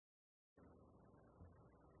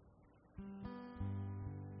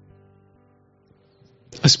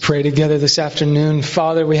Let's pray together this afternoon.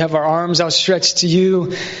 Father, we have our arms outstretched to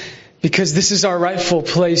you because this is our rightful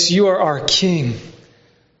place. You are our King.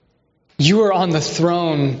 You are on the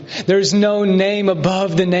throne. There's no name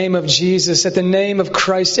above the name of Jesus. At the name of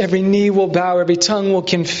Christ, every knee will bow, every tongue will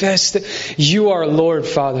confess that you are Lord,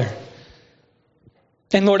 Father.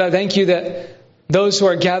 And Lord, I thank you that those who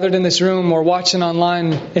are gathered in this room or watching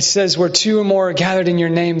online, it says where two or more are gathered in your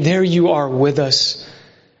name, there you are with us.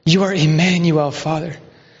 You are Emmanuel, Father.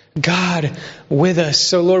 God with us.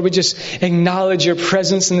 So Lord, we just acknowledge your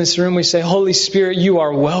presence in this room. We say, Holy Spirit, you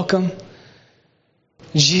are welcome.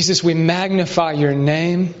 Jesus, we magnify your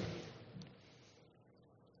name.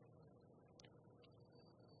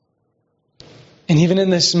 And even in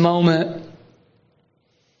this moment,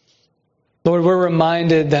 Lord, we're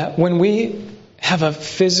reminded that when we have a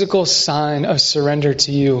physical sign of surrender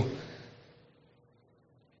to you,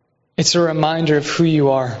 it's a reminder of who you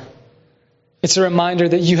are. It's a reminder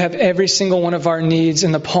that you have every single one of our needs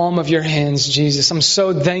in the palm of your hands, Jesus. I'm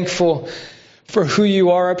so thankful for who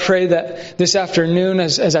you are. I pray that this afternoon,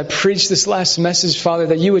 as I preach this last message, Father,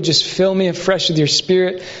 that you would just fill me afresh with your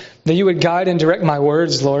Spirit, that you would guide and direct my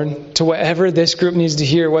words, Lord, to whatever this group needs to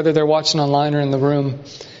hear, whether they're watching online or in the room.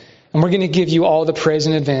 And we're going to give you all the praise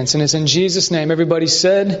in advance. And it's in Jesus' name. Everybody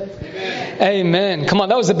said, Amen. Amen. Come on,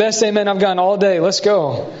 that was the best amen I've gotten all day. Let's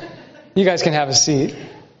go. You guys can have a seat.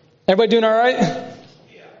 Everybody doing all right?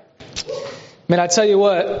 Man, I tell you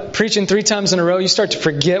what, preaching 3 times in a row, you start to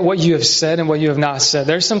forget what you have said and what you have not said.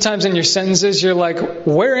 There's sometimes in your sentences, you're like,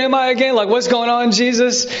 where am I again? Like, what's going on,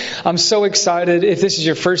 Jesus? I'm so excited. If this is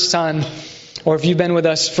your first time, or if you've been with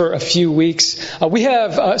us for a few weeks, we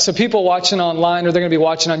have some people watching online, or they're going to be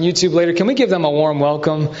watching on YouTube later. Can we give them a warm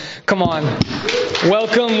welcome? Come on.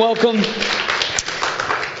 Welcome, welcome.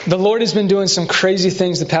 The Lord has been doing some crazy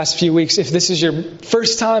things the past few weeks. If this is your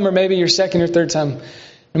first time or maybe your second or third time,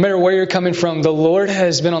 no matter where you're coming from, the Lord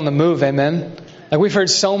has been on the move. Amen. Like we've heard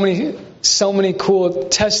so many cool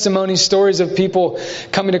testimony stories of people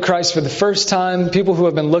coming to Christ for the first time, people who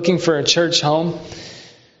have been looking for a church home.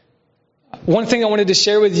 One thing I wanted to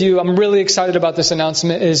share with you, I'm really excited about this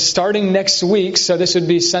announcement, is starting next week, so this would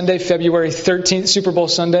be Sunday, February 13th, Super Bowl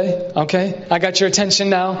Sunday. Okay? I got your attention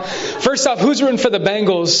now. First off, who's rooting for the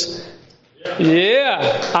Bengals?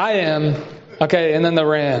 Yeah, I am. Okay, and then the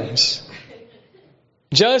Rams.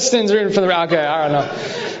 Justin's rooting for the Rams. Okay, I don't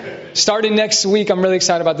know. Starting next week, I'm really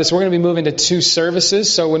excited about this. We're going to be moving to 2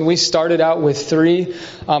 services. So when we started out with 3,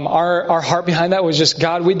 our heart behind that was just,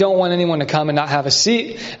 God, we don't want anyone to come and not have a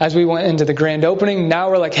seat as we went into the grand opening. Now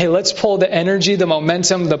we're like, hey, let's pull the energy, the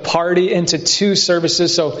momentum, the party into 2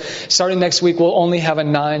 services. So starting next week, we'll only have a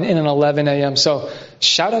 9 and an 11 a.m. So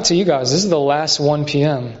shout out to you guys. This is the last 1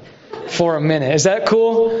 p.m. for a minute. Is that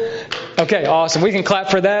cool? Okay, awesome. We can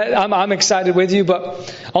clap for that. I'm excited with you,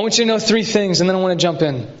 but I want you to know 3 things, and then I want to jump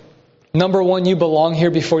in. Number 1, you belong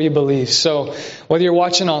here before you believe. So whether you're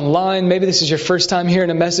watching online, maybe this is your first time hearing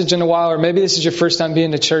a message in a while, or maybe this is your first time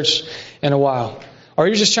being to church in a while, or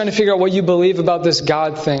you're just trying to figure out what you believe about this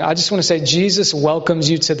God thing, I just want to say Jesus welcomes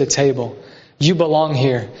you to the table. You belong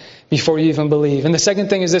here before you even believe. And the second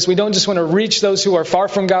thing is this: we don't just want to reach those who are far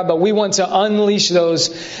from God, but we want to unleash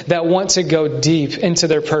those that want to go deep into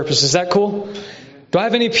their purpose. Is that cool? Do I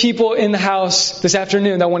have any people in the house this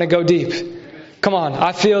afternoon that want to go deep? Come on,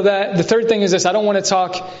 I feel that. The third thing is this: I don't want to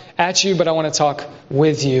talk at you, but I want to talk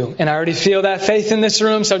with you. And I already feel that faith in this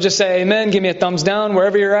room, so just say amen. Give me a thumbs down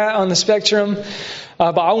wherever you're at on the spectrum.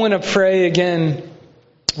 But I want to pray again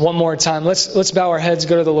one more time. Let's bow our heads,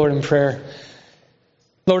 go to the Lord in prayer.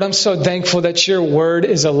 Lord, I'm so thankful that your word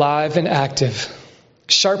is alive and active,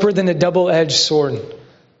 sharper than a double-edged sword.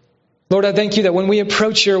 Lord, I thank you that when we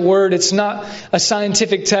approach your word, it's not a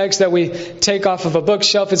scientific text that we take off of a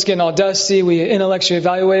bookshelf. It's getting all dusty. We intellectually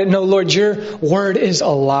evaluate it. No, Lord, your word is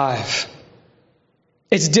alive.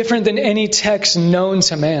 It's different than any text known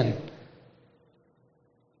to man.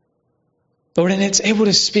 Lord, and it's able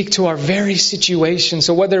to speak to our very situation.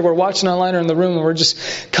 So whether we're watching online or in the room and we're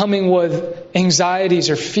just coming with anxieties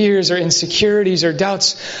or fears or insecurities or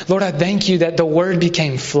doubts, Lord, I thank you that the word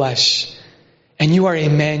became flesh. And you are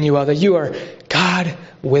Emmanuel, that you are God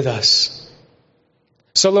with us.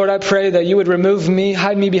 So Lord, I pray that you would remove me,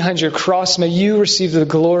 hide me behind your cross. May you receive the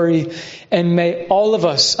glory, and may all of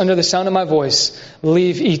us, under the sound of my voice,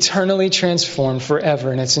 leave eternally transformed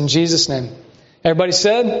forever. And it's in Jesus' name. Everybody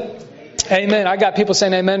said? Amen. I got people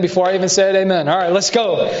saying amen before I even said amen. All right, let's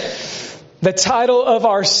go. The title of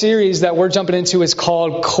our series that we're jumping into is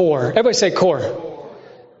called Core. Everybody say Core.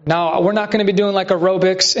 Now, we're not going to be doing like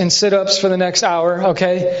aerobics and sit-ups for the next hour,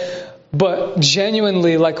 okay? But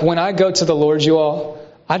genuinely, like when I go to the Lord, you all,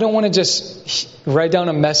 I don't want to just write down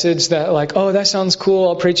a message that like, oh, that sounds cool,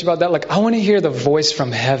 I'll preach about that. Like, I want to hear the voice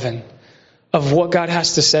from heaven of what God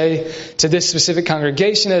has to say to this specific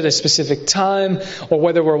congregation at a specific time, or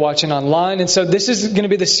whether we're watching online. And so this is going to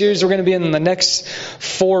be the series we're going to be in the next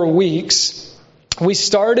 4 weeks. We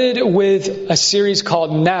started with a series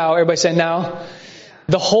called Now. Everybody say Now.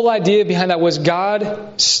 The whole idea behind that was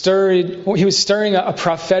He was stirring a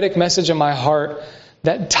prophetic message in my heart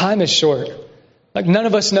that time is short. Like, none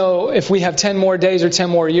of us know if we have 10 more days or 10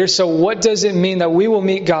 more years. So what does it mean that we will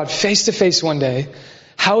meet God face to face one day?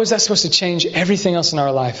 How is that supposed to change everything else in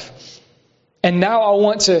our life? And now I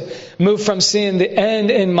want to move from seeing the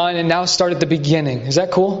end in mind and now start at the beginning. Is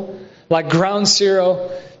that cool? Like ground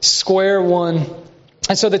zero, square one.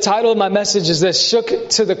 And so the title of my message is this: Shook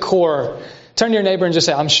to the Core. Turn to your neighbor and just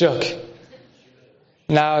say, I'm shook.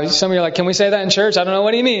 Now, some of you are like, can we say that in church? I don't know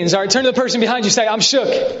what he means. All right, turn to the person behind you, say, I'm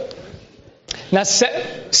shook. Now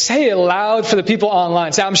say it loud for the people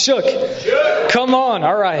online. Say, I'm shook. Come on.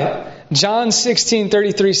 All right. John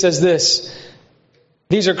 16:33 says this.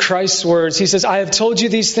 These are Christ's words. He says, I have told you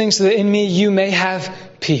these things so that in me you may have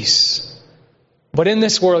peace. But in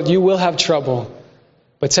this world you will have trouble.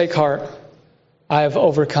 But take heart. I have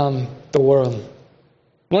overcome the world.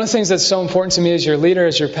 One of the things that's so important to me as your leader,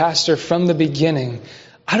 as your pastor from the beginning,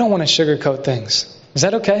 I don't want to sugarcoat things. Is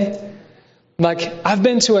that okay? Like, I've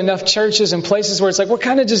been to enough churches and places where it's like, we're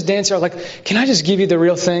kind of just dancing around. Like, can I just give you the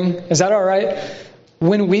real thing? Is that all right?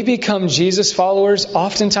 When we become Jesus followers,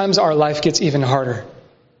 oftentimes our life gets even harder.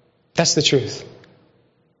 That's the truth.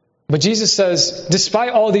 But Jesus says,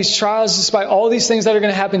 despite all these trials, despite all these things that are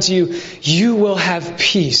going to happen to you, you will have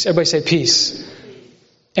peace. Everybody say peace.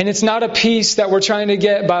 And it's not a peace that we're trying to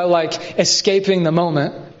get by like escaping the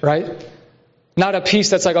moment, right? Not a peace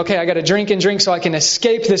that's like, okay, I got to drink and drink so I can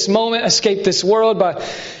escape this moment, escape this world by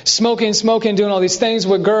smoking, doing all these things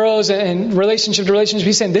with girls and relationship to relationship.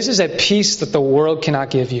 He's saying this is a peace that the world cannot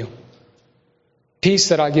give you. Peace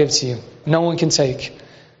that I give to you. No one can take.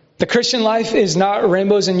 The Christian life is not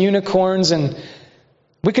rainbows and unicorns, and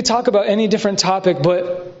we could talk about any different topic,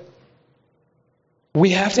 but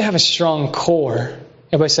we have to have a strong core.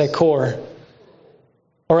 Everybody say core.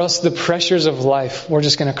 Or else the pressures of life, we're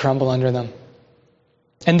just going to crumble under them.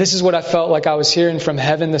 And this is what I felt like I was hearing from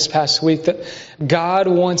heaven this past week, that God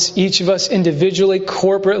wants each of us individually,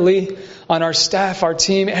 corporately, on our staff, our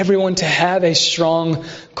team, everyone to have a strong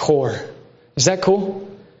core. Is that cool?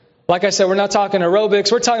 Like I said, we're not talking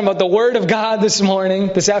aerobics. We're talking about the Word of God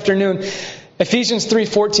this afternoon. Ephesians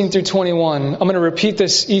 3:14 through 21. I'm going to repeat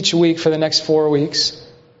this each week for the next 4 weeks.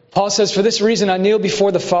 Paul says, for this reason I kneel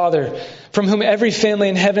before the Father, from whom every family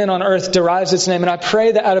in heaven and on earth derives its name. And I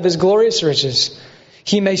pray that out of His glorious riches,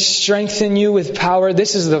 He may strengthen you with power.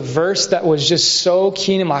 This is the verse that was just so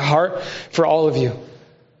keen in my heart for all of you.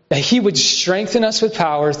 That He would strengthen us with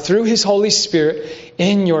power through His Holy Spirit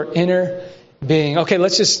in your inner being. Okay,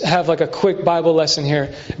 let's just have like a quick Bible lesson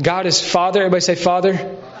here. God is Father. Everybody say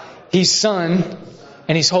Father. He's Son.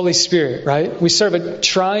 And He's Holy Spirit, right? We serve a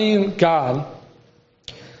triune God.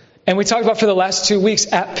 And we talked about for the last 2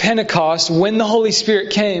 weeks at Pentecost, when the Holy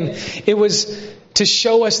Spirit came, it was to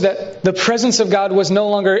show us that the presence of God was no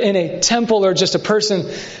longer in a temple or just a person.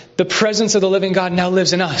 The presence of the living God now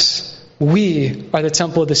lives in us. We are the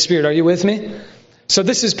temple of the Spirit. Are you with me? So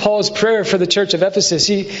this is Paul's prayer for the church of Ephesus.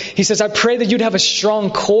 He says, I pray that you'd have a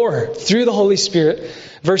strong core through the Holy Spirit.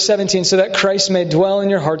 Verse 17, so that Christ may dwell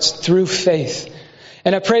in your hearts through faith.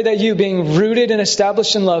 And I pray that you, being rooted and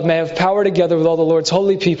established in love, may have power together with all the Lord's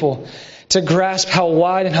holy people to grasp how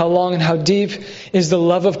wide and how long and how deep is the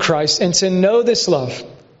love of Christ, and to know this love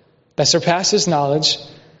that surpasses knowledge,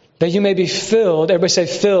 that you may be filled, everybody say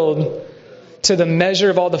filled, to the measure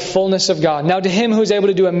of all the fullness of God. Now to Him who is able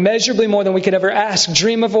to do immeasurably more than we could ever ask,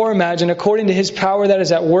 dream of, or imagine, according to His power that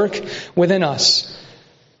is at work within us.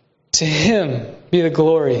 To Him be the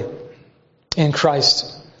glory in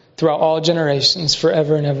Christ throughout all generations,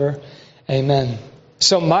 forever and ever. Amen.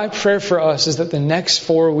 So my prayer for us is that the next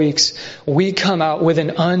 4 weeks, we come out with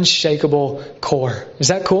an unshakable core. Is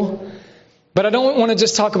that cool? But I don't want to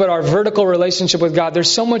just talk about our vertical relationship with God.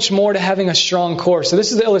 There's so much more to having a strong core. So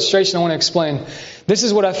this is the illustration I want to explain. This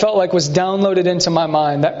is what I felt like was downloaded into my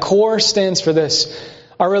mind. That core stands for this.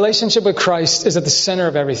 Our relationship with Christ is at the center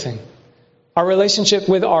of everything. Our relationship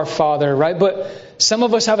with our Father, right? But some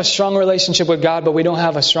of us have a strong relationship with God, but we don't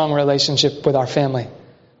have a strong relationship with our family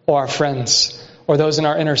or our friends or those in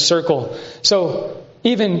our inner circle. So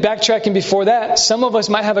even backtracking before that, some of us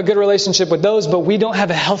might have a good relationship with those, but we don't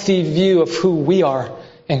have a healthy view of who we are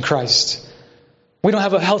in Christ. We don't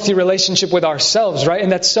have a healthy relationship with ourselves, right?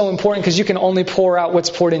 And that's so important because you can only pour out what's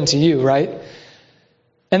poured into you, right?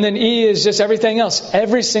 And then E is just everything else.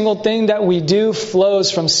 Every single thing that we do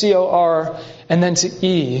flows from COR and then to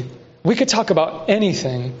E. We could talk about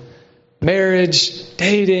anything. Marriage,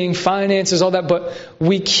 dating, finances, all that, but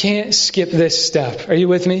we can't skip this step. Are you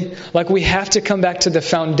with me? Like, we have to come back to the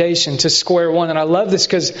foundation, to square one. And I love this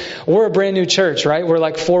because we're a brand new church, right? We're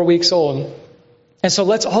like 4 weeks old. And so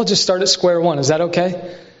let's all just start at square one. Is that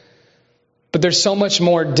okay? But there's so much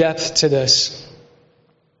more depth to this.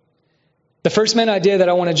 The first main idea that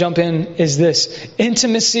I want to jump in is this.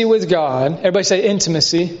 Intimacy with God, everybody say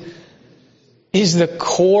intimacy, is the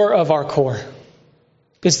core of our core.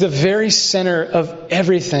 It's the very center of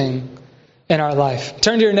everything in our life.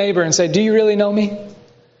 Turn to your neighbor and say, do you really know me?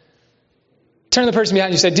 Turn to the person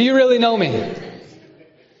behind you and say, do you really know me?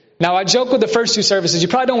 Now, I joke with the first 2 services. You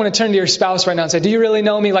probably don't want to turn to your spouse right now and say, do you really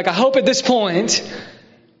know me? Like, I hope at this point,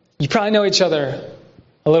 you probably know each other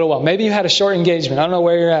a little well. Maybe you had a short engagement. I don't know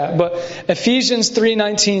where you're at. But Ephesians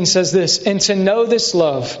 3:19 says this, and to know this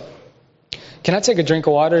love. Can I take a drink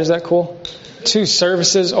of water? Is that cool? 2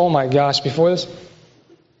 services. Oh my gosh, before this.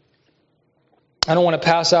 I don't want to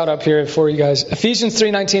pass out up here for you guys. Ephesians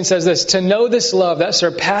 3:19 says this, to know this love that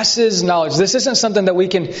surpasses knowledge. This isn't something that we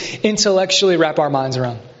can intellectually wrap our minds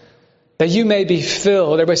around. That you may be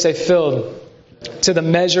filled, everybody say filled, to the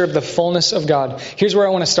measure of the fullness of God. Here's where I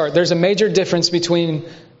want to start. There's a major difference between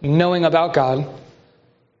knowing about God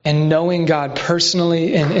and knowing God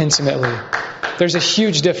personally and intimately. There's a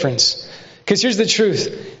huge difference. Because here's the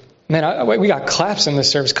truth. Man, we got claps in this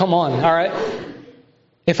service. Come on, all right?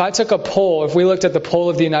 If I took a poll, if we looked at the poll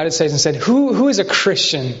of the United States and said, who is a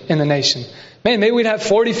Christian in the nation? Man, maybe we'd have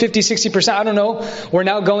 40, 50, 60%. I don't know. We're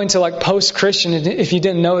now going to like post-Christian, if you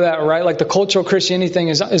didn't know that, right? Like the cultural Christianity thing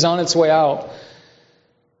is on its way out.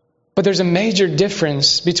 But there's a major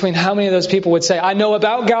difference between how many of those people would say, I know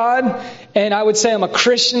about God, and I would say I'm a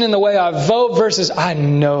Christian in the way I vote versus I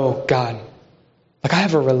know God. Like I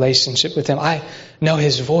have a relationship with Him. I know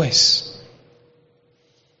His voice.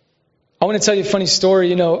 I want to tell you a funny story.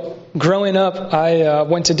 You know, growing up, I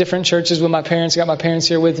went to different churches with my parents, got my parents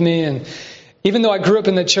here with me. And even though I grew up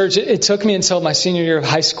in the church, it took me until my senior year of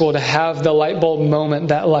high school to have the light bulb moment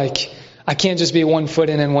that like, I can't just be 1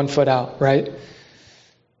 foot in and 1 foot out, right?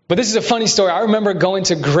 But this is a funny story. I remember going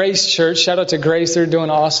to Grace Church. Shout out to Grace. They're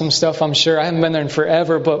doing awesome stuff, I'm sure. I haven't been there in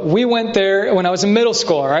forever, but we went there when I was in middle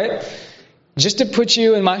school, all right? Just to put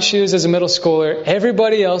you in my shoes as a middle schooler,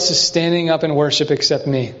 everybody else is standing up in worship except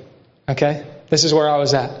me. Okay? This is where I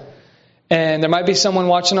was at. And there might be someone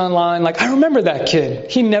watching online like, I remember that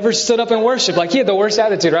kid. He never stood up and worshiped. Like he had the worst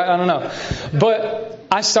attitude, right? I don't know. But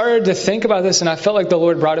I started to think about this and I felt like the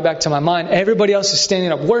Lord brought it back to my mind. Everybody else is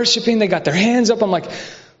standing up worshiping. They got their hands up. I'm like,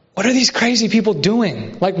 what are these crazy people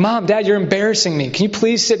doing? Like, Mom, Dad, you're embarrassing me. Can you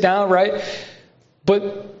please sit down, right?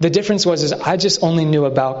 But the difference was I just only knew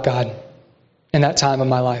about God in that time of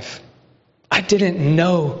my life. I didn't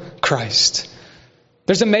know Christ.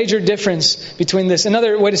 There's a major difference between this.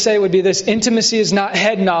 Another way to say it would be this. Intimacy is not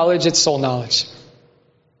head knowledge, it's soul knowledge.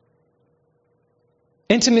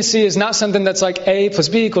 Intimacy is not something that's like A plus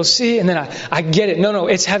B equals C, and then I get it. No,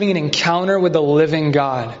 it's having an encounter with the living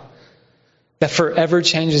God that forever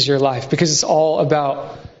changes your life because it's all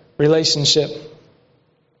about relationship.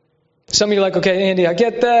 Some of you are like, okay, Andy, I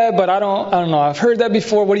get that, but I don't know. I've heard that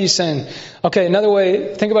before. What are you saying? Okay, another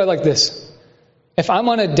way, think about it like this. If I'm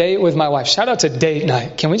on a date with my wife, shout out to date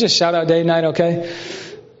night. Can we just shout out date night, okay?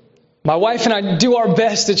 My wife and I do our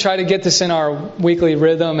best to try to get this in our weekly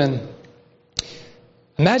rhythm. And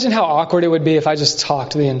imagine how awkward it would be if I just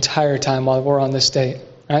talked the entire time while we're on this date,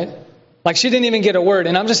 right? Like she didn't even get a word.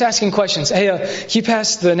 And I'm just asking questions. Hey, can you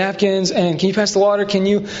pass the napkins? And can you pass the water? Can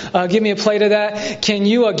you give me a plate of that? Can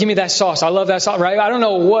you give me that sauce? I love that sauce, right? I don't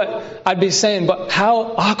know what I'd be saying, but how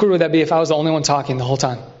awkward would that be if I was the only one talking the whole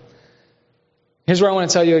time? Here's where I want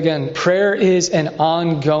to tell you again. Prayer is an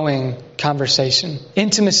ongoing conversation.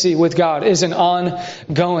 Intimacy with God is an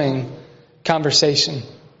ongoing conversation.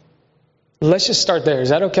 Let's just start there. Is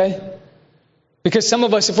that okay? Because some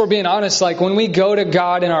of us, if we're being honest, like when we go to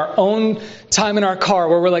God in our own time in our car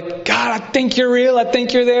where we're like, God, I think you're real. I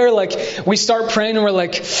think you're there. Like we start praying and we're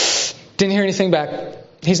like, didn't hear anything back.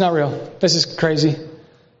 He's not real. This is crazy.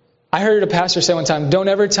 I heard a pastor say one time, don't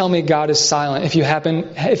ever tell me God is silent if you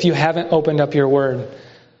haven't opened up your word.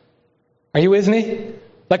 Are you with me?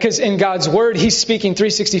 Like, because in God's word, He's speaking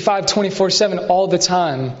 365, 24/7 all the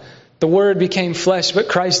time. The word became flesh, but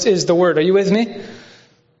Christ is the word. Are you with me?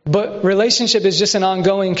 But relationship is just an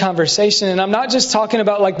ongoing conversation. And I'm not just talking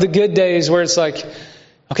about like the good days where it's like,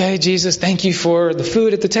 okay, Jesus, thank you for the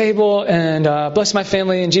food at the table and bless my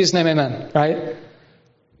family in Jesus' name, amen. Right?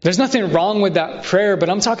 There's nothing wrong with that prayer, but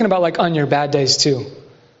I'm talking about like on your bad days too.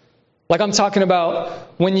 Like I'm talking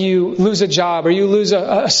about when you lose a job or you lose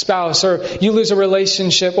a spouse or you lose a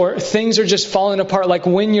relationship or things are just falling apart. Like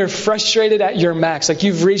when you're frustrated at your max, like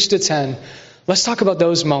you've reached a 10. Let's talk about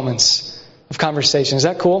those moments of conversation. Is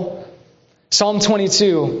that cool? Psalm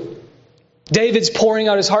 22. David's pouring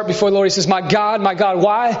out his heart before the Lord. He says, my God,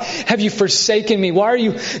 why have you forsaken me? Why are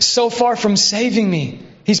you so far from saving me?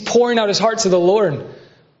 He's pouring out his heart to the Lord.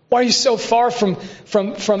 Why are you so far from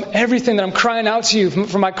everything that I'm crying out to you,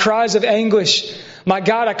 from my cries of anguish? My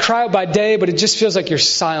God, I cry out by day, but it just feels like you're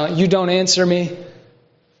silent. You don't answer me.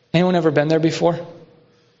 Anyone ever been there before?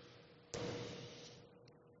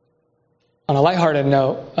 On a lighthearted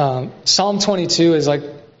note, Psalm 22 is like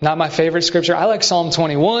not my favorite scripture. I like Psalm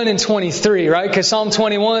 21 and 23, right? Because Psalm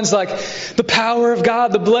 21 is like the power of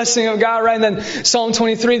God, the blessing of God, right? And then Psalm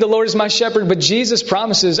 23, the Lord is my shepherd. But Jesus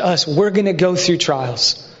promises us we're going to go through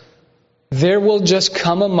trials. There will just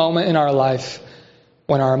come a moment in our life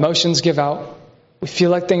when our emotions give out. We feel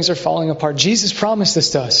like things are falling apart. Jesus promised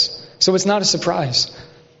this to us, so it's not a surprise.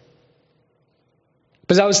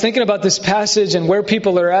 But as I was thinking about this passage and where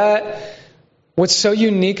people are at, what's so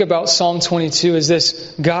unique about Psalm 22 is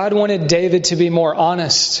this. God wanted David to be more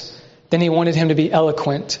honest than he wanted him to be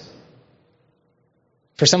eloquent.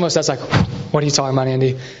 For some of us, that's like, what are you talking about,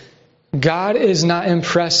 Andy? God is not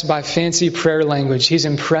impressed by fancy prayer language. He's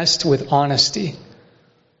impressed with honesty.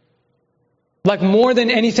 Like more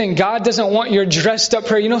than anything, God doesn't want your dressed up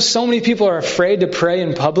prayer. You know, so many people are afraid to pray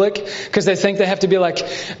in public because they think they have to be like,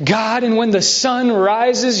 God, and when the sun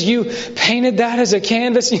rises, you painted that as a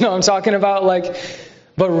canvas. You know what I'm talking about? Like,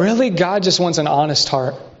 but really, God just wants an honest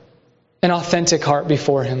heart, an authentic heart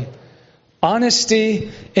before him.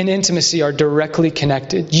 Honesty and intimacy are directly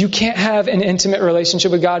connected. You can't have an intimate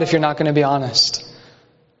relationship with God if you're not going to be honest.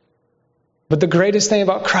 But the greatest thing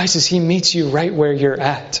about Christ is he meets you right where you're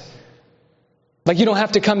at. Like you don't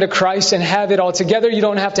have to come to Christ and have it all together. You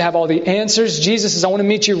don't have to have all the answers. Jesus says, I want to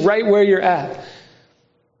meet you right where you're at.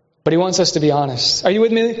 But he wants us to be honest. Are you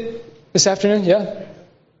with me this afternoon? Yeah?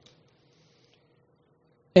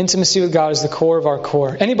 Intimacy with God is the core of our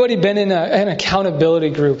core. Anybody been in an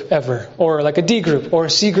accountability group ever? Or like a D group, or a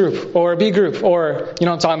C group, or a B group, or, you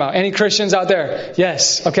know what I'm talking about? Any Christians out there?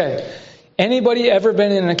 Yes. Okay. Anybody ever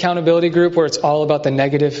been in an accountability group where it's all about the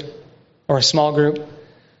negative? Or a small group?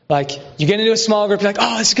 Like, you get into a small group, you're like,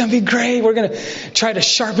 oh, this is going to be great. We're going to try to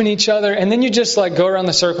sharpen each other. And then you just like go around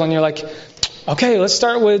the circle and you're like, okay, let's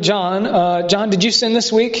start with John. John, did you sin this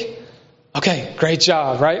week? Okay, great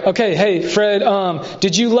job, right? Okay, hey, Fred,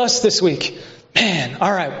 did you lust this week? Man,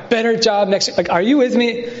 all right, better job next week. Like, are you with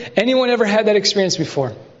me? Anyone ever had that experience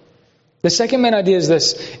before? The second main idea is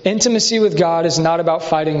this. Intimacy with God is not about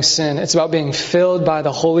fighting sin. It's about being filled by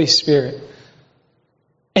the Holy Spirit.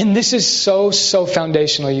 And this is so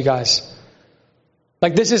foundational, you guys.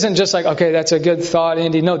 Like, this isn't just like, okay, that's a good thought,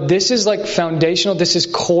 Andy. No, this is like foundational. This is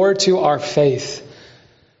core to our faith.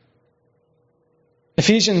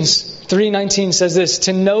 Ephesians 3:19 says this,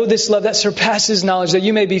 to know this love that surpasses knowledge, that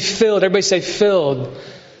you may be filled. Everybody say filled.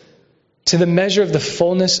 To the measure of the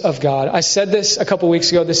fullness of God. I said this a couple weeks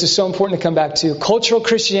ago. This is so important to come back to. Cultural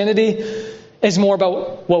Christianity is more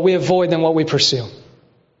about what we avoid than what we pursue.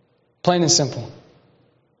 Plain and simple.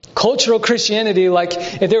 Cultural Christianity, like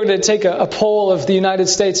if they were to take a poll of the United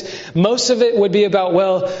States, most of it would be about,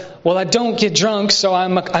 well, I don't get drunk, so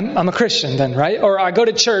I'm a Christian then, right? Or I go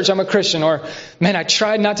to church, I'm a Christian. Or, man, I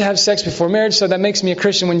tried not to have sex before marriage, so that makes me a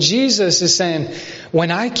Christian. When Jesus is saying,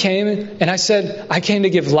 when I came and I said, I came to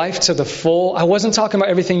give life to the full, I wasn't talking about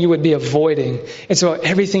everything you would be avoiding. It's about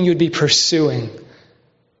everything you would be pursuing.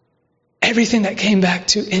 Everything that came back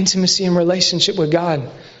to intimacy and relationship with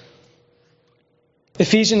God.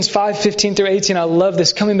 Ephesians 5:15 through 18, I love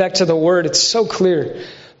this. Coming back to the word, it's so clear.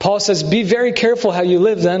 Paul says, be very careful how you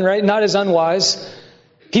live then, right? Not as unwise.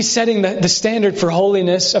 He's setting the standard for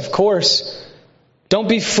holiness, of course. Don't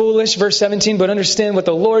be foolish, verse 17, but understand what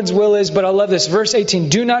the Lord's will is. But I love this. Verse 18,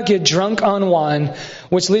 do not get drunk on wine,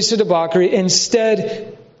 which leads to debauchery.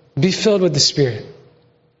 Instead, be filled with the Spirit.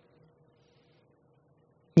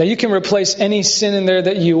 Now, you can replace any sin in there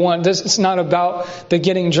that you want. It's not about the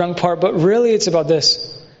getting drunk part, but really it's about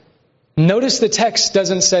this. Notice the text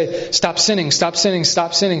doesn't say, stop sinning, stop sinning,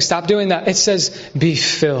 stop sinning, stop doing that. It says, be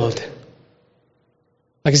filled.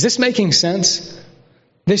 Like, is this making sense?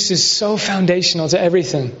 This is so foundational to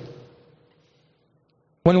everything.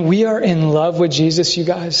 When we are in love with Jesus, you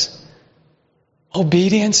guys,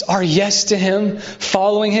 obedience, our yes to Him,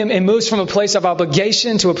 following Him, it moves from a place of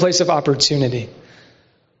obligation to a place of opportunity.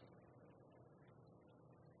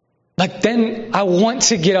 like then I want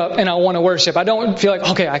to get up and I want to worship. I don't feel like,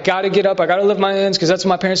 okay, I got to get up. I got to lift my hands because that's what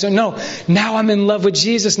my parents do. No, now I'm in love with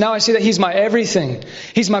Jesus. Now I see that He's my everything.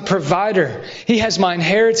 He's my provider. He has my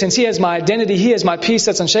inheritance. He has my identity. He has my peace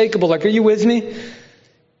that's unshakable. Like, are you with me?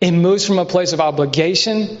 It moves from a place of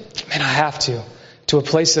obligation, man, I have to a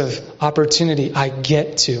place of opportunity. I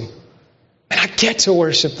get to. Man, I get to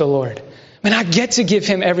worship the Lord. Man, I get to give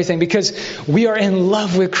Him everything because we are in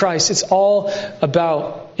love with Christ. It's all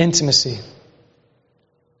about intimacy.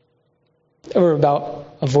 Or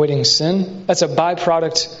about avoiding sin. That's a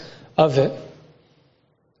byproduct of it.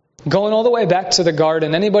 Going all the way back to the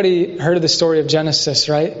garden. Anybody heard of the story of Genesis,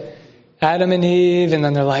 right? Adam and Eve, and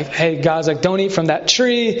then they're like, hey, God's like, don't eat from that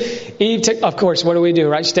tree. Eve, of course, what do we do,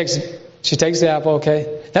 right? She takes the apple,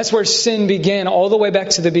 okay? That's where sin began, all the way back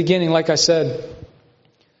to the beginning, like I said.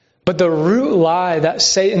 But the root lie that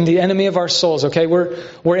Satan, the enemy of our souls, okay,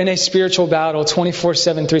 we're in a spiritual battle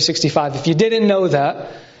 24/7, 365. If you didn't know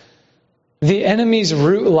that, the enemy's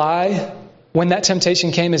root lie, when that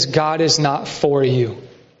temptation came, is God is not for you.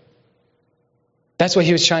 That's what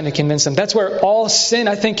he was trying to convince them. That's where all sin,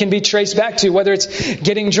 I think, can be traced back to, whether it's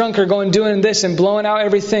getting drunk or doing this and blowing out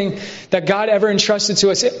everything that God ever entrusted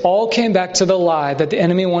to us. It all came back to the lie that the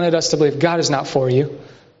enemy wanted us to believe. God is not for you.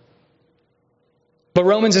 But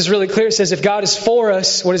Romans is really clear. It says, if God is for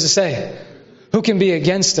us, what does it say? Who can be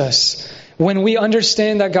against us? When we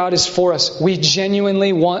understand that God is for us, we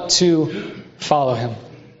genuinely want to follow Him.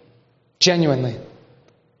 Genuinely.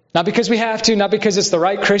 Not because we have to, not because it's the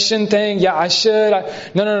right Christian thing. Yeah, I should.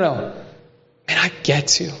 No. Man, I get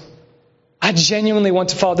to. I genuinely want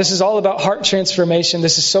to follow. This is all about heart transformation.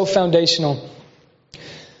 This is so foundational.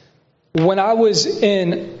 When I was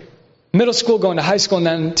in middle school, going to high school, and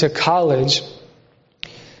then to college,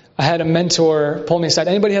 I had a mentor pull me aside.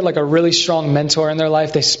 Anybody had like a really strong mentor in their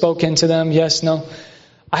life? They spoke into them? Yes, no?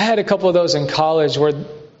 I had a couple of those in college where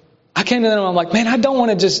I came to them and I'm like, man, I don't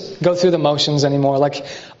want to just go through the motions anymore. Like,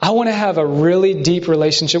 I want to have a really deep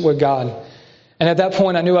relationship with God. And at that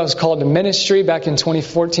point, I knew I was called to ministry back in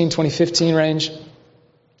 2014, 2015 range.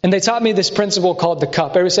 And they taught me this principle called the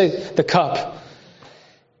cup. Everybody say the cup.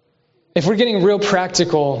 If we're getting real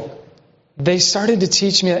practical, they started to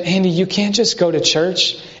teach me that, Andy, you can't just go to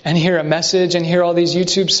church and hear a message and hear all these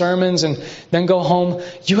YouTube sermons and then go home.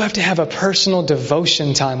 You have to have a personal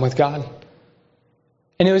devotion time with God.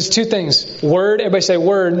 And it was two things. Word, everybody say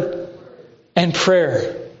word, and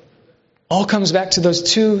prayer. All comes back to those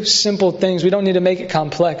two simple things. We don't need to make it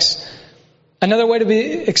complex. Another way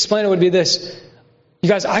to explain it would be this. You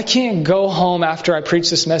guys, I can't go home after I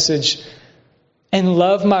preach this message and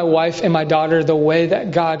love my wife and my daughter the way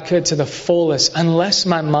that God could to the fullest unless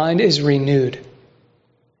my mind is renewed.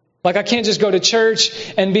 Like, I can't just go to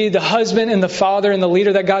church and be the husband and the father and the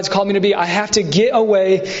leader that God's called me to be. I have to get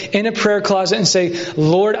away in a prayer closet and say,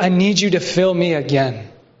 Lord, I need you to fill me again.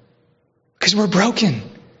 Because we're broken.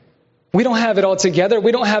 We don't have it all together.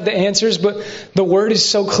 We don't have the answers, but the Word is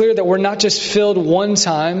so clear that we're not just filled one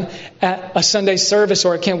time at a Sunday service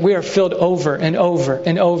or a camp. We are filled over and over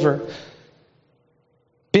and over.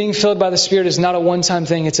 Being filled by the Spirit is not a one-time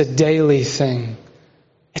thing. It's a daily thing.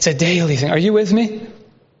 It's a daily thing. Are you with me?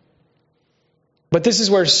 But this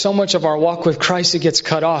is where so much of our walk with Christ, it gets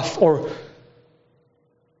cut off, or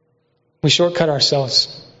we shortcut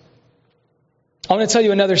ourselves. I want to tell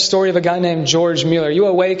you another story of a guy named George Mueller. You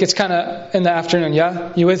awake? It's kind of in the afternoon,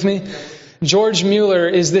 yeah? You with me? George Mueller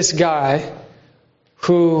is this guy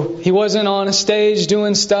who, he wasn't on a stage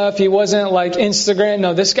doing stuff. He wasn't like Instagram.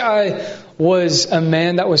 No, this guy was a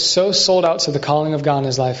man that was so sold out to the calling of God in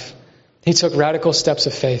his life. He took radical steps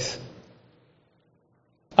of faith.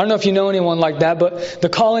 I don't know if you know anyone like that, but the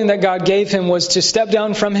calling that God gave him was to step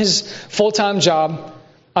down from his full-time job.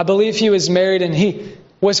 I believe he was married, and he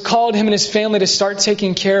was called, him and his family, to start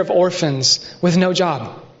taking care of orphans with no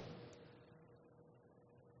job.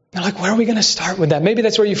 They're like, where are we going to start with that? Maybe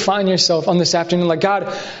that's where you find yourself on this afternoon. Like,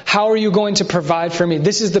 God, how are you going to provide for me?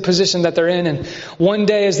 This is the position that they're in. And one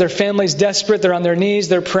day, as their family's desperate, they're on their knees,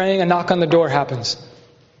 they're praying, a knock on the door happens.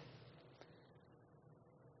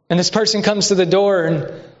 And this person comes to the door,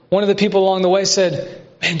 and one of the people along the way said,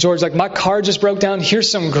 man, George, like, my car just broke down.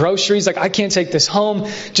 Here's some groceries. Like, I can't take this home.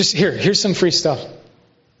 Just here's some free stuff.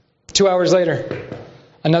 2 hours later,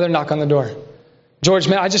 another knock on the door. George,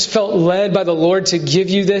 man, I just felt led by the Lord to give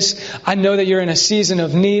you this. I know that you're in a season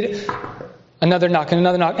of need. Another knock and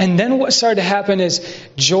another knock. And then what started to happen is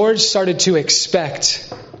George started to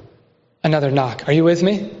expect another knock. Are you with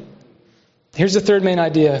me? Here's the third main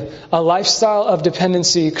idea. A lifestyle of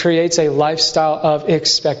dependency creates a lifestyle of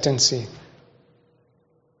expectancy.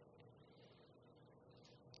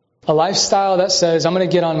 A lifestyle that says, I'm going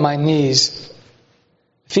to get on my knees.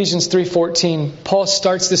 Ephesians 3:14, Paul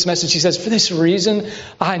starts this message. He says, for this reason,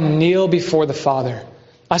 I kneel before the Father.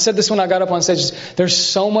 I said this when I got up on stage. There's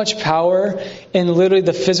so much power in literally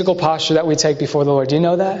the physical posture that we take before the Lord. Do you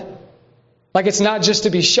know that? Like, it's not just to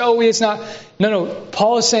be showy. It's not. No.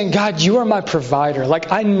 Paul is saying, God, you are my provider.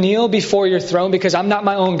 Like, I kneel before your throne because I'm not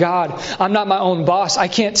my own God. I'm not my own boss. I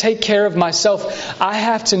can't take care of myself. I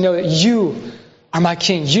have to know that you are my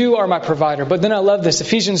king. You are my provider. But then I love this.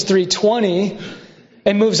 Ephesians 3:20,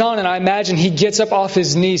 it moves on, and I imagine he gets up off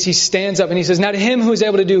his knees. He stands up and he says, now to him who is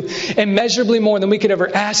able to do immeasurably more than we could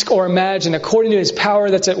ever ask or imagine, according to his power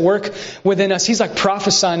that's at work within us. He's like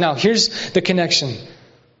prophesying now. Here's the connection.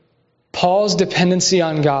 Paul's dependency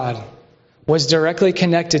on God was directly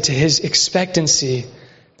connected to his expectancy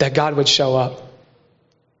that God would show up.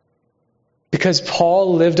 Because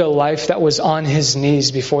Paul lived a life that was on his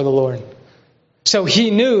knees before the Lord. So he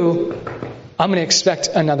knew, I'm going to expect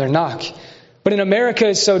another knock. But in America,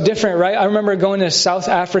 it's so different, right? I remember going to South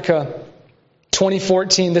Africa,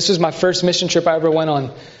 2014. This was my first mission trip I ever went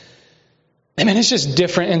on. I mean, it's just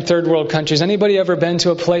different in third world countries. Anybody ever been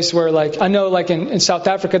to a place where, like, I know like in South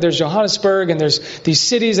Africa, there's Johannesburg and there's these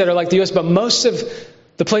cities that are like the U.S., but most of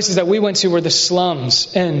the places that we went to were the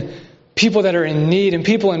slums and people that are in need and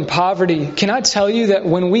people in poverty. Can I tell you that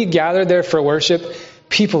when we gathered there for worship,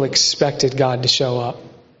 people expected God to show up?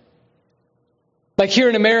 Like here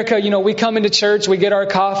in America, we come into church, we get our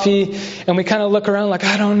coffee, and we kind of look around like,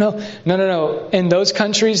 I don't know. No. In those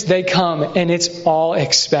countries, they come, and it's all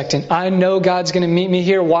expectant. I know God's going to meet me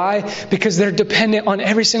here. Why? Because they're dependent on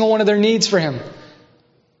every single one of their needs for Him.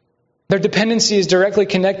 Their dependency is directly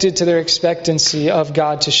connected to their expectancy of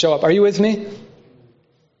God to show up. Are you with me?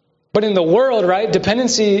 But in the world, right,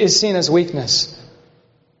 dependency is seen as weakness.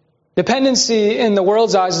 Dependency in the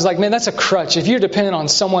world's eyes is like, man, that's a crutch. If you're dependent on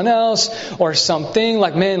someone else or something,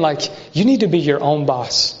 like, man, like, you need to be your own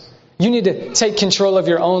boss. You need to take control of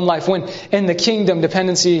your own life. When in the kingdom,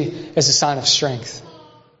 dependency is a sign of strength.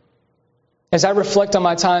 As I reflect on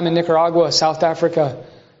my time in Nicaragua, South Africa,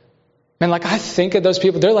 man, like, I think of those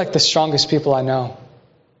people, they're like the strongest people I know.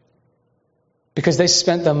 Because they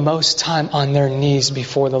spent the most time on their knees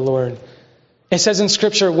before the Lord. It says in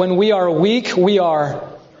Scripture, when we are weak, we are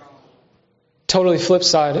totally flip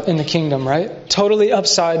side in the kingdom, right? Totally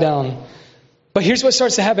upside down. But here's what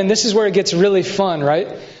starts to happen. This is where it gets really fun, right?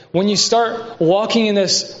 When you start walking in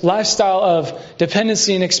this lifestyle of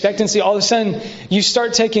dependency and expectancy, all of a sudden you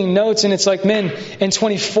start taking notes, and it's like, man, in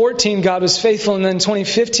 2014 God was faithful, and then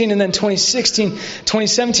 2015, and then 2016,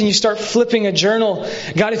 2017, you start flipping a journal.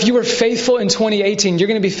 God, if you were faithful in 2018, you're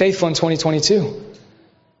going to be faithful in 2022.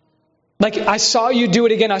 Like, I saw you do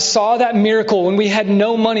it again. I saw that miracle when we had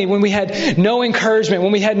no money, when we had no encouragement,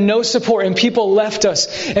 when we had no support, and people left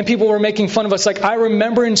us and people were making fun of us. Like, I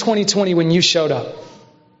remember in 2020 when you showed up.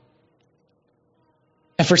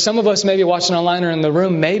 And for some of us, maybe watching online or in the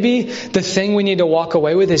room, maybe the thing we need to walk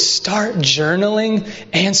away with is start journaling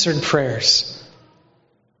answered prayers.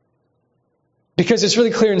 Because it's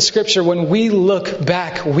really clear in Scripture, when we look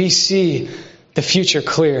back, we see the future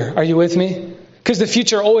clear. Are you with me? Because the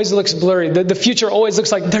future always looks blurry. The future always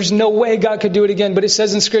looks like there's no way God could do it again. But it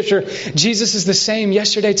says in Scripture, Jesus is the same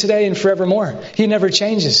yesterday, today, and forevermore. He never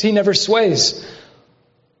changes. He never sways.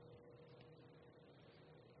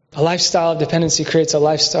 A lifestyle of dependency creates a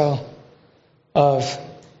lifestyle of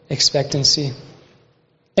expectancy.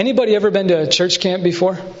 Anybody ever been to a church camp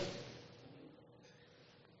before?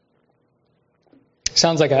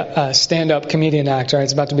 Sounds like a stand-up comedian act, right?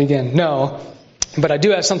 It's about to begin. No. But I do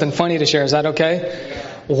have something funny to share. Is that okay?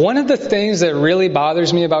 One of the things that really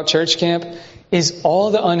bothers me about church camp is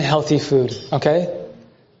all the unhealthy food, okay?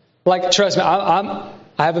 Like, trust me, I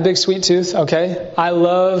have a big sweet tooth, okay? I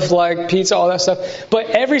love, like, pizza, all that stuff. But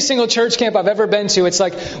every single church camp I've ever been to, it's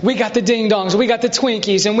like, we got the ding-dongs, we got the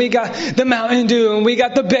Twinkies, and we got the Mountain Dew, and we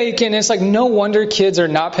got the bacon. And it's like, no wonder kids are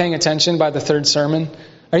not paying attention by the third sermon.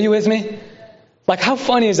 Are you with me? Like, how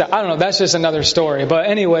funny is that? I don't know. That's just another story. But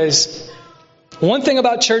anyways, one thing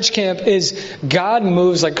about church camp is God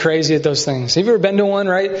moves like crazy at those things. Have you ever been to one,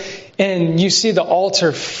 right? And you see the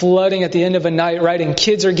altar flooding at the end of a night, right? And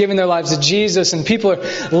kids are giving their lives to Jesus, and people are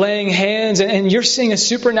laying hands, and you're seeing a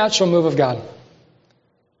supernatural move of God.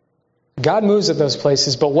 God moves at those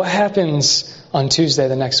places, but what happens on Tuesday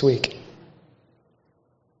the next week?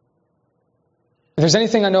 If there's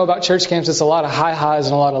anything I know about church camps, it's a lot of high highs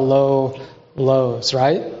and a lot of low lows,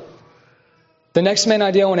 right? The next main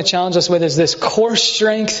idea I want to challenge us with is this: core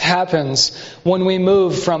strength happens when we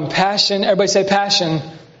move from passion, everybody say passion,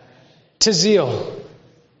 to zeal.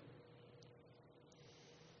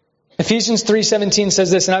 Ephesians 3:17 says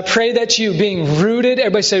this, and I pray that you, being rooted,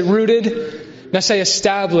 everybody say rooted, now say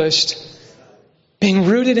established, being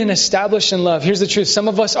rooted and established in love. Here's the truth. Some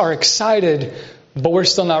of us are excited, but we're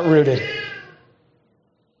still not rooted.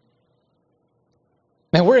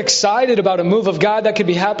 Man, we're excited about a move of God that could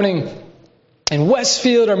be happening in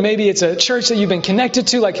Westfield, or maybe it's a church that you've been connected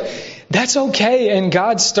to. Like, that's okay, and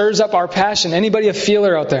God stirs up our passion. Anybody a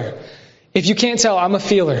feeler out there? If you can't tell, I'm a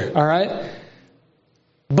feeler, all right?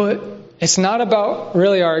 But it's not about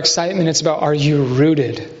really our excitement. It's about, are you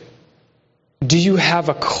rooted? Do you have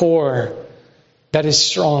a core that is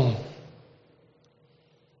strong?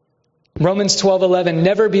 Romans 12:11,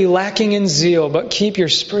 never be lacking in zeal, but keep your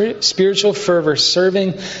spiritual fervor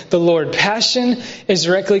serving the Lord. Passion is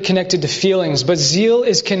directly connected to feelings, but zeal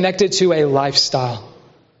is connected to a lifestyle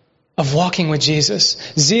of walking with Jesus.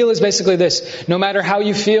 Zeal is basically this: no matter how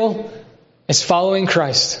you feel, it's following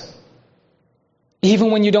Christ.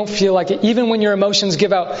 Even when you don't feel like it, even when your emotions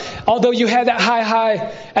give out. Although you had that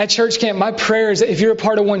high at church camp, my prayer is that if you're a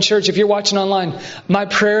part of one church, if you're watching online, my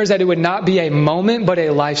prayer is that it would not be a moment, but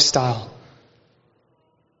a lifestyle.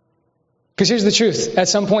 Because here's the truth. At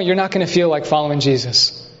some point, you're not going to feel like following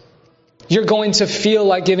Jesus. You're going to feel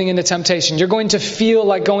like giving into temptation. You're going to feel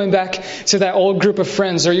like going back to that old group of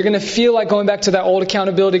friends, or you're going to feel like going back to that old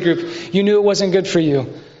accountability group. You knew it wasn't good for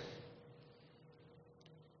you.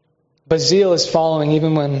 But zeal is following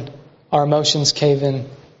even when our emotions cave in.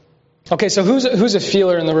 Okay, so who's a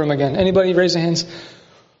feeler in the room again? Anybody raise their hands?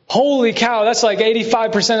 Holy cow, that's like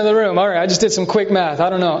 85% of the room. All right, I just did some quick math. I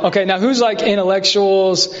don't know. Okay, now who's like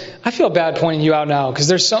intellectuals? I feel bad pointing you out now because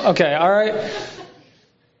there's some. Okay, all right.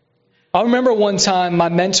 I remember one time my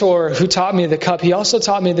mentor who taught me the cup, he also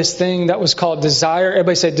taught me this thing that was called desire.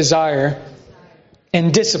 Everybody say desire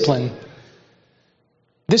and discipline.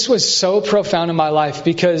 This was so profound in my life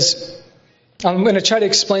because I'm going to try to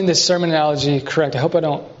explain this sermon analogy correct. I hope I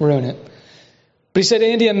don't ruin it. But he said,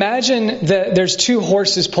 Andy, imagine that there's two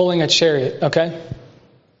horses pulling a chariot, okay?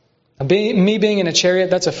 Me being in a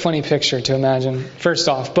chariot, that's a funny picture to imagine, first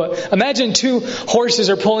off. But imagine two horses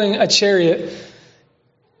are pulling a chariot.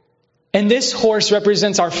 And this horse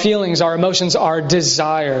represents our feelings, our emotions, our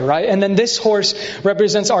desire, right? And then this horse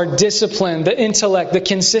represents our discipline, the intellect, the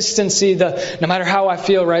consistency, the no matter how I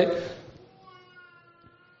feel, right?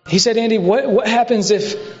 He said, Andy, what happens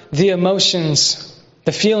if the emotions,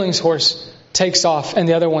 the feelings horse takes off and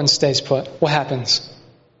the other one stays put? What happens?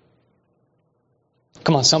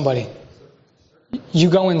 Come on, somebody. You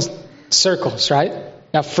go in circles, right?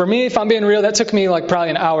 Now, for me, if I'm being real, that took me like probably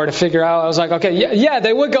an hour to figure out. I was like, okay, yeah,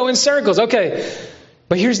 they would go in circles. Okay.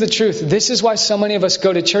 But here's the truth. This is why so many of us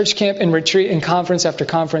go to church camp and retreat and conference after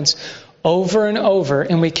conference over and over,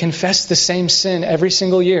 and we confess the same sin every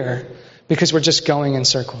single year because we're just going in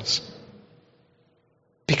circles.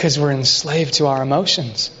 Because we're enslaved to our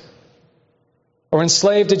emotions. Or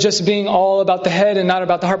enslaved to just being all about the head and not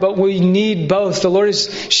about the heart. But we need both. The Lord has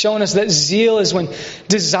shown us that zeal is when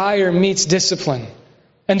desire meets discipline.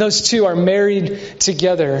 And those two are married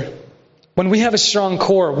together. When we have a strong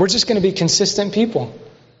core, we're just going to be consistent people.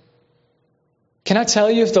 Can I tell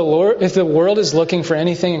you, if the world is looking for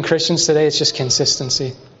anything in Christians today, it's just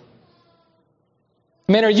consistency.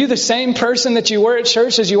 Man, are you the same person that you were at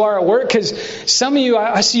church as you are at work? Because some of you,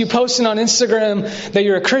 I see you posting on Instagram that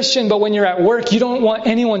you're a Christian, but when you're at work, you don't want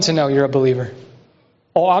anyone to know you're a believer.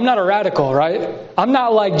 Oh, I'm not a radical, right? I'm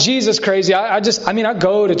not like Jesus crazy. I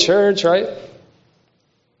go to church, right?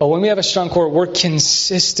 But when we have a strong core, we're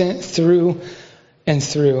consistent through and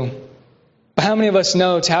through. But how many of us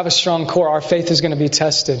know to have a strong core, our faith is going to be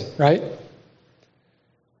tested, right?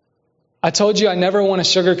 I told you I never want to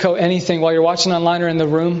sugarcoat anything while you're watching online or in the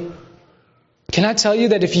room. Can I tell you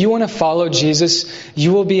that if you want to follow Jesus,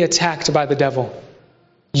 you will be attacked by the devil?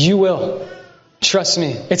 You will. Trust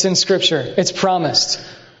me. It's in Scripture. It's promised.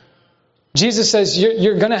 Jesus says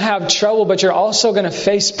you're going to have trouble, but you're also going to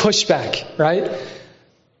face pushback, right?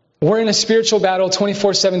 We're in a spiritual battle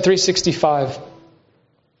 24/7, 365.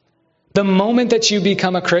 The moment that you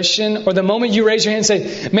become a Christian, or the moment you raise your hand and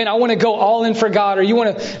say, man, I want to go all in for God, or you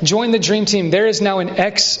want to join the dream team, there is now an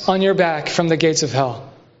X on your back from the gates of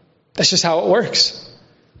hell. That's just how it works.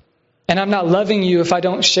 And I'm not loving you if I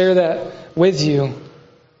don't share that with you.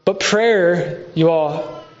 But prayer, you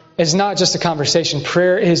all, is not just a conversation.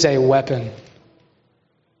 Prayer is a weapon.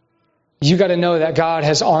 You got to know that God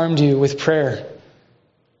has armed you with prayer.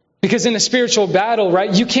 Because in a spiritual battle,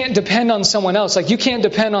 right, you can't depend on someone else. Like, you can't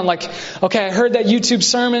depend on, like, okay, I heard that YouTube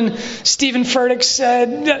sermon, Stephen Furtick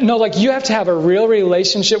said. No, like, you have to have a real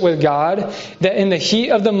relationship with God that in the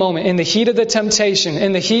heat of the moment, in the heat of the temptation,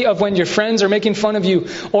 in the heat of when your friends are making fun of you,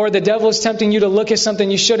 or the devil is tempting you to look at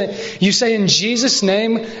something you shouldn't, you say, in Jesus'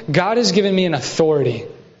 name, God has given me an authority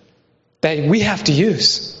that we have to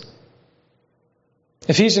use.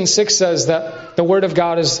 Ephesians 6 says that the Word of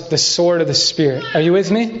God is the sword of the Spirit. Are you with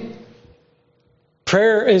me?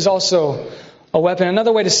 Prayer is also a weapon.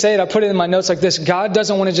 Another way to say it, I put it in my notes like this. God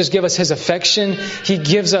doesn't want to just give us His affection. He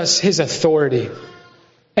gives us His authority.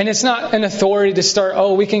 And it's not an authority to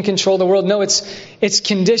start, we can control the world. No, it's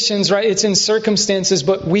conditions, right? It's in circumstances.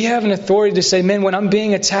 But we have an authority to say, man, when I'm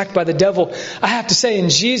being attacked by the devil, I have to say, in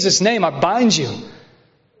Jesus' name, I bind you.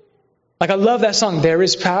 Like, I love that song, There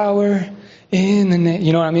is Power in the name,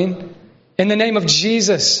 you know what I mean? In the name of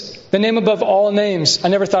Jesus, the name above all names. I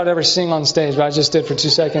never thought I'd ever sing on stage, but I just did for 2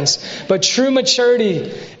 seconds. But true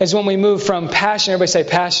maturity is when we move from passion, everybody say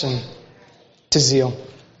passion, to zeal.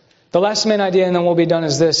 The last main idea, and then we'll be done,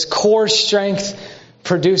 is this. Core strength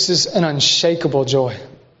produces an unshakable joy.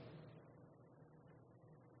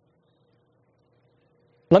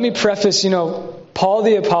 Let me preface, Paul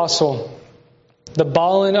the Apostle, the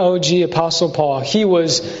ballin' OG Apostle Paul, he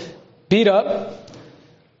was beat up.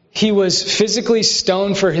 He was physically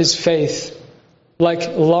stoned for his faith.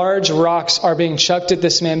 Like large rocks are being chucked at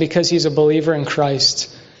this man because he's a believer in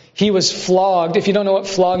Christ. He was flogged. If you don't know what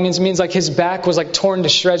flog means, it means like his back was like torn to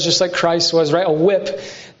shreds just like Christ was, right? A whip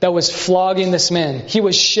that was flogging this man. He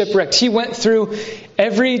was shipwrecked. He went through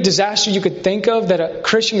every disaster you could think of that a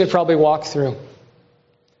Christian could probably walk through.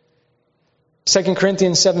 2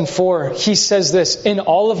 Corinthians 7:4, he says this, in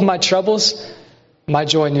all of my troubles, my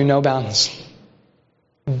joy knew no bounds.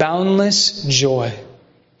 Boundless joy.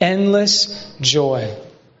 Endless joy.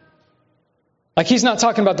 Like, he's not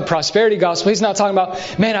talking about the prosperity gospel. He's not talking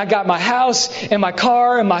about, man, I got my house and my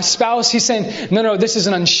car and my spouse. He's saying, no, this is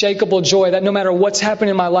an unshakable joy that no matter what's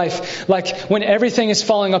happening in my life, like when everything is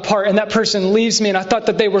falling apart and that person leaves me and I thought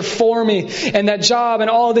that they were for me and that job and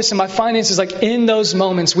all of this and my finances, like in those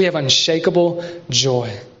moments, we have unshakable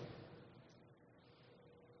joy.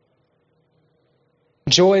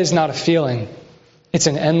 Joy is not a feeling. It's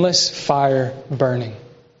an endless fire burning.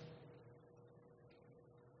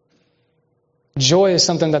 Joy is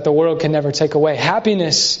something that the world can never take away.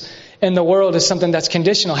 Happiness in the world is something that's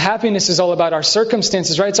conditional. Happiness is all about our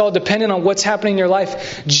circumstances, right? It's all dependent on what's happening in your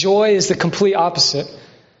life. Joy is the complete opposite.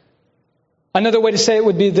 Another way to say it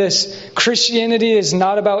would be this. Christianity is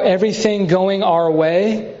not about everything going our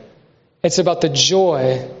way. It's about the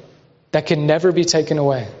joy that can never be taken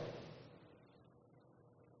away.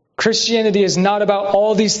 Christianity is not about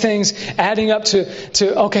all these things adding up to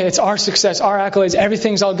okay, it's our success, our accolades,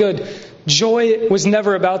 everything's all good. Joy was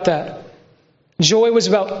never about that. Joy was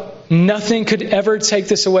about nothing could ever take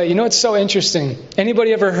this away. You know what's so interesting?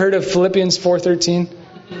 Anybody ever heard of Philippians 4:13?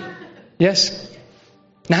 Yes?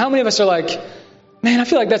 Now, how many of us are like, man, I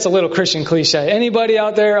feel like that's a little Christian cliche. Anybody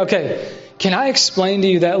out there? Okay. Can I explain to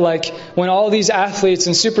you that, like, when all these athletes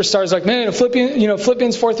and superstars are like, man,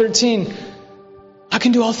 Philippians 4:13, I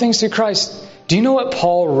can do all things through Christ. Do you know what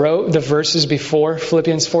Paul wrote the verses before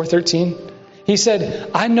Philippians 4:13? He said,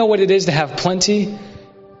 I know what it is to have plenty,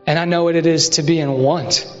 and I know what it is to be in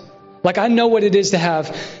want. Like, I know what it is to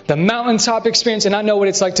have the mountaintop experience, and I know what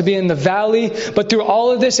it's like to be in the valley. But through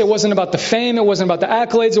all of this, it wasn't about the fame, it wasn't about the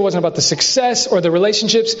accolades, it wasn't about the success or the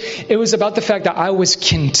relationships. It was about the fact that I was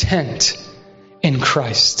content in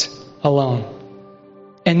Christ alone.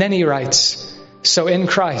 And then he writes, so in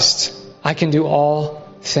Christ, I can do all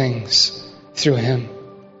things through Him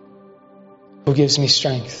who gives me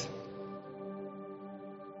strength.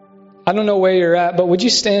 I don't know where you're at, but would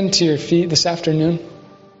you stand to your feet this afternoon?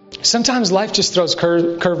 Sometimes life just throws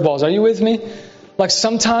curveballs. Are you with me? Like,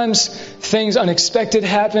 sometimes things unexpected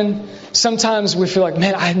happen. Sometimes we feel like,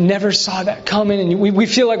 man, I never saw that coming. And we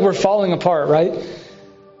feel like we're falling apart, right?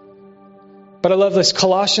 But I love this.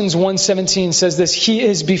 Colossians 1:17 says this, He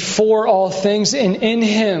is before all things, and in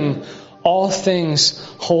Him all things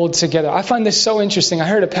hold together. I find this so interesting. I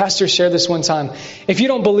heard a pastor share this one time. If you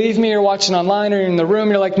don't believe me, or watching online, or you're in the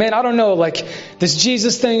room, you're like, man, I don't know, like, this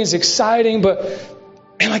Jesus thing is exciting, but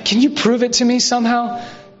man, like, can you prove it to me somehow?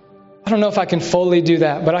 I don't know if I can fully do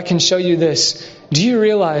that, but I can show you this. Do you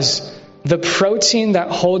realize the protein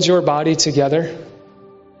that holds your body together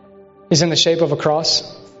is in the shape of a cross?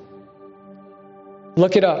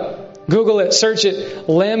 Look it up. Google it, search it.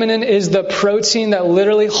 Laminin is the protein that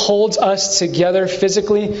literally holds us together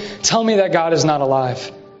physically. Tell me that God is not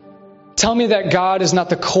alive. Tell me that God is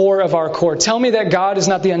not the core of our core. Tell me that God is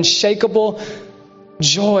not the unshakable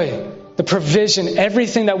joy, the provision,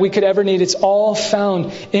 everything that we could ever need. It's all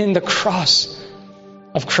found in the cross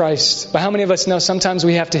of Christ. But how many of us know sometimes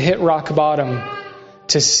we have to hit rock bottom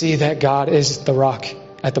to see that God is the rock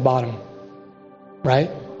at the bottom,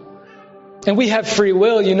 right? And we have free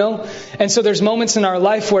will, And so there's moments in our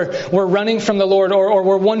life where we're running from the Lord or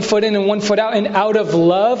we're 1 foot in and 1 foot out. And out of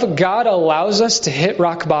love, God allows us to hit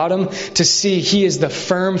rock bottom to see He is the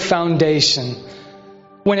firm foundation.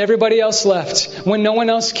 When everybody else left, when no one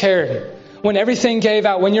else cared, when everything gave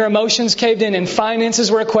out, when your emotions caved in and finances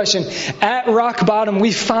were a question, at rock bottom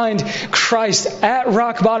we find Christ. At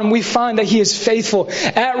rock bottom we find that He is faithful.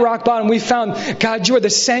 At rock bottom we found, God, you are the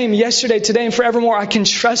same yesterday, today, and forevermore. I can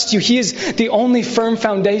trust you. He is the only firm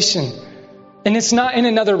foundation. And it's not in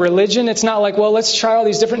another religion. It's not like, well, let's try all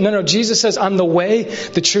these different... No, Jesus says, I'm the way,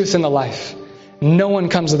 the truth, and the life. No one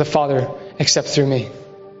comes to the Father except through me.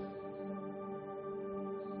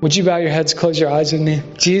 Would you bow your heads, close your eyes with me?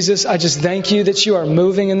 Jesus, I just thank you that you are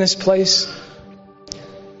moving in this place.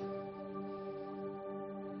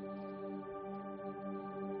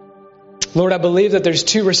 Lord, I believe that there's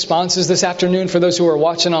 2 responses this afternoon for those who are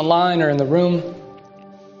watching online or in the room.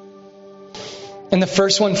 And the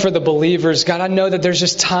first one for the believers. God, I know that there's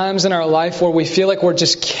just times in our life where we feel like we're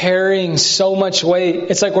just carrying so much weight.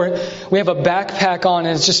 It's like we have a backpack on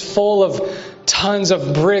and it's just full of tons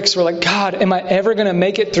of bricks. We're like, God, am I ever going to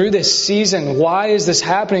make it through this season? Why is this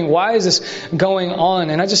happening? Why is this going on?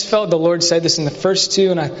 And I just felt the Lord say this in the first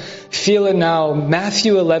 2, and I feel it now.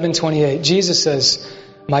 Matthew 11:28. Jesus says,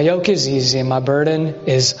 my yoke is easy and my burden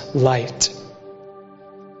is light.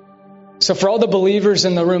 So for all the believers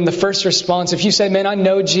in the room, the first response, if you say, man, I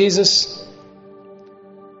know Jesus,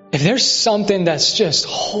 if there's something that's just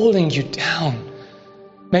holding you down,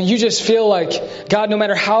 man, you just feel like, God, no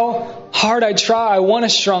matter how hard I try, I want a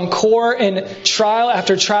strong core, and trial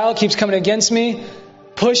after trial keeps coming against me,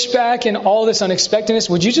 pushback and all this unexpectedness,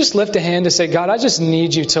 would you just lift a hand to say, God, I just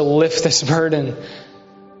need you to lift this burden.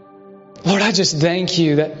 Lord, I just thank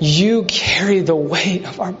you that you carry the weight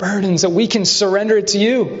of our burdens, that we can surrender it to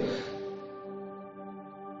you.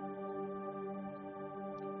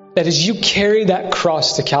 That as you carry that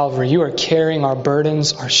cross to Calvary, you are carrying our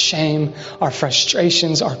burdens, our shame, our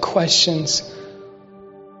frustrations, our questions.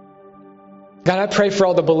 God, I pray for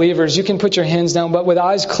all the believers. You can put your hands down, but with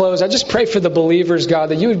eyes closed, I just pray for the believers, God,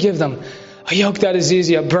 that you would give them a yoke that is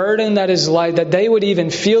easy, a burden that is light, that they would even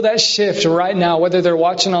feel that shift right now, whether they're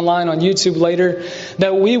watching online on YouTube later,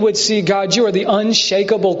 that we would see, God, you are the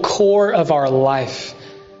unshakable core of our life.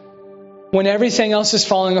 When everything else is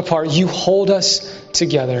falling apart, you hold us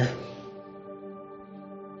together.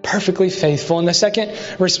 Perfectly faithful. And the second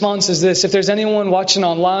response is this. If there's anyone watching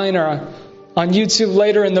online or on YouTube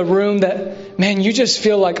later in the room that, man, you just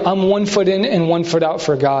feel like I'm 1 foot in and 1 foot out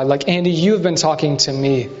for God. Like, Andy, you've been talking to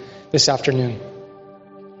me this afternoon.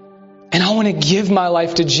 And I want to give my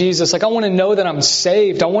life to Jesus. Like, I want to know that I'm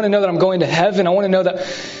saved. I want to know that I'm going to heaven. I want to know that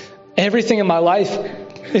everything in my life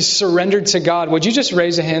is surrendered to God. Would you just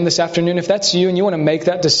raise a hand this afternoon if that's you and you want to make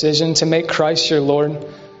that decision to make Christ your Lord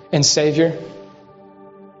and Savior?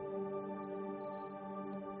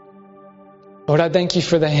 Lord, I thank you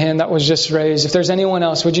for the hand that was just raised. If there's anyone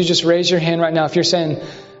else, would you just raise your hand right now if you're saying,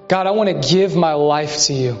 God, I want to give my life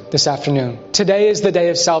to you this afternoon. Today is the day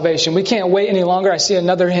of salvation. We can't wait any longer. I see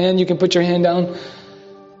another hand. You can put your hand down. God,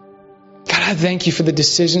 I thank you for the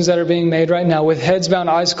decisions that are being made right now with heads bowed,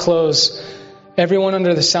 eyes closed. Everyone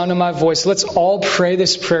under the sound of my voice, let's all pray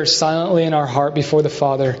this prayer silently in our heart before the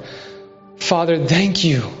Father. Father, thank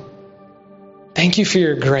you. Thank you for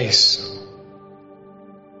your grace.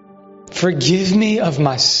 Forgive me of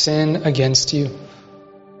my sin against you.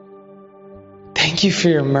 Thank you for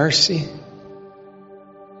your mercy.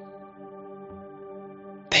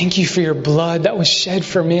 Thank you for your blood that was shed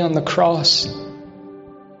for me on the cross.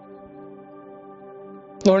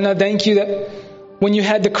 Lord, I thank you that when you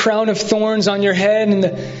had the crown of thorns on your head and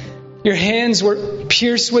your hands were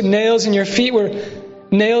pierced with nails and your feet were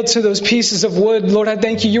nailed to those pieces of wood, Lord, I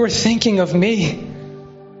thank you were thinking of me.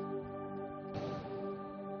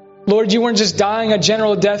 Lord, you weren't just dying a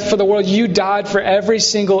general death for the world. You died for every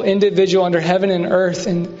single individual under heaven and earth.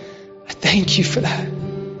 And I thank you for that.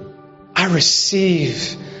 I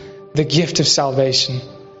receive the gift of salvation.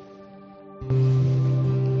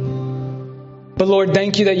 But Lord,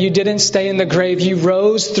 thank you that you didn't stay in the grave. You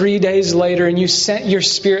rose 3 days later and you sent your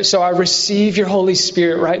Spirit. So I receive your Holy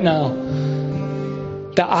Spirit right now.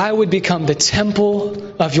 That I would become the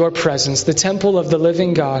temple of your presence, the temple of the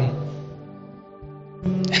living God.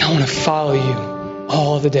 And I want to follow you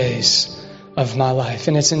all the days of my life.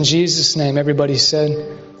 And it's in Jesus' name, everybody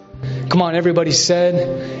said. Come on, everybody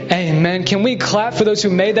said, amen. Can we clap for those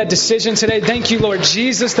who made that decision today? Thank you, Lord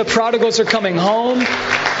Jesus. The prodigals are coming home.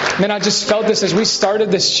 Man, I just felt this as we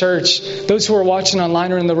started this church. Those who are watching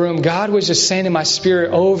online or in the room, God was just saying in my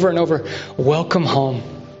spirit over and over, welcome home.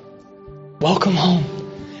 Welcome home.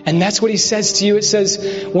 And that's what He says to you. It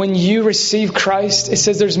says, when you receive Christ, it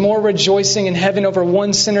says there's more rejoicing in heaven over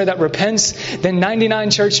one sinner that repents than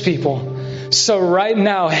 99 church people. So right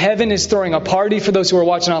now, heaven is throwing a party for those who are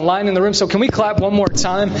watching online in the room. So can we clap one more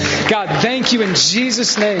time? God, thank you in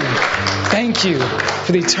Jesus' name. Thank you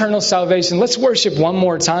for the eternal salvation. Let's worship one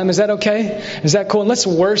more time. Is that okay? Is that cool? And let's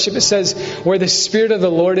worship. It says, where the Spirit of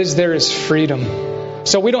the Lord is, there is freedom.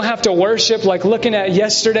 So we don't have to worship like looking at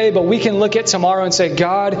yesterday, but we can look at tomorrow and say,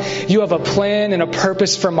 God, you have a plan and a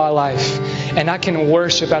purpose for my life. And I can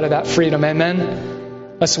worship out of that freedom.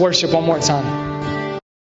 Amen? Let's worship one more time.